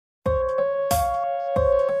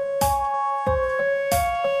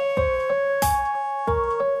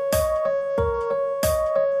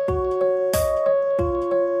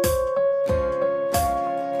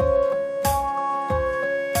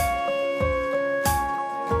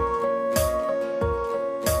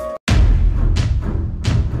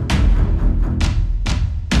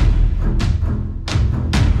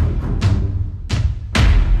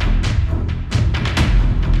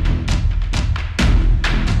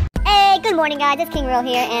morning, guys. It's King Real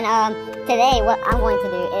here, and today what I'm going to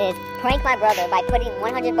do is prank my brother by putting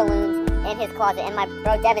 100 balloons in his closet, and my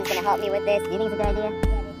bro Devin's gonna help me with this. Do you think it's a good idea?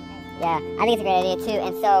 Yeah, I think it's a great idea too.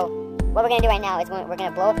 And so what we're gonna do right now is we're gonna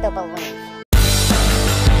blow up the balloons.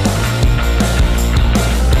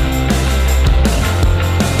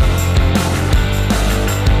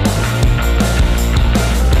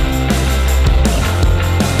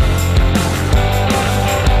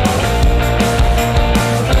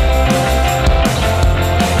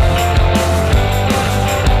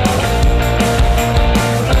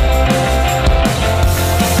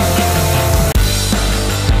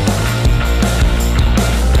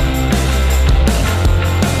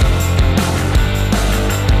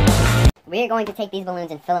 We're going to take these balloons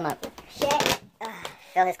and fill them up. Shit.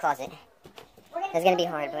 Fill his closet. It's gonna be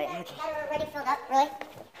hard, but okay. Already filled up, really?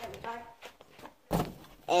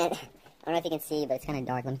 And I don't know if you can see, but it's kind of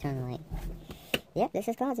dark. Let me turn the light. Yep, this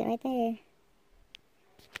is closet right there.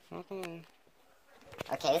 Right there.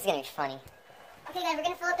 Okay, this is gonna be funny. Okay, guys, we're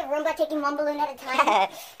gonna fill up the room by taking one balloon at a time.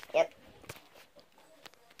 Yep.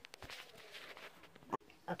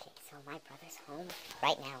 Okay, so my brother's home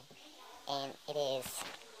right now, and it is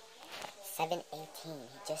 7:18.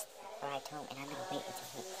 He just arrived home, and I'm gonna wait until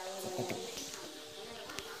he opens the door.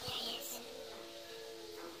 There he is.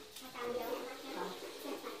 I'm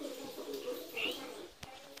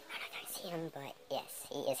not gonna see him, but yes,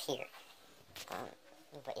 he is here.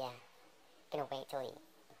 But yeah, gonna wait till he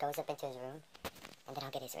goes up into his room, and then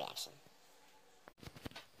I'll get his reaction.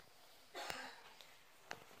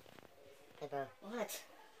 Hey, bro. What?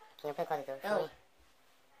 Can you open the closet door for me?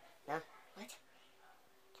 No? What?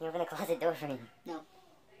 Can you open the closet door for me? No.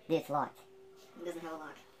 Dude, it's locked. It doesn't have a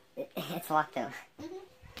lock. It's locked though.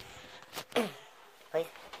 Please?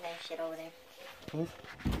 There's shit over there. Please?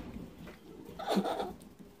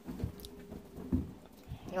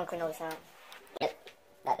 You wanna clean all this out? Yep.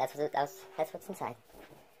 That's what's inside.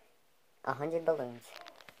 100 balloons.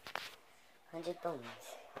 100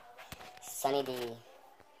 balloons. Sunny D.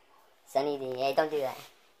 Sunny D. Hey, don't do that.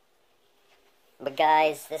 But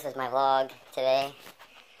guys, this was my vlog today.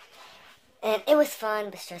 And it was fun,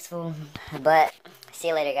 but stressful. But see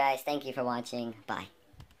you later, guys. Thank you for watching. Bye.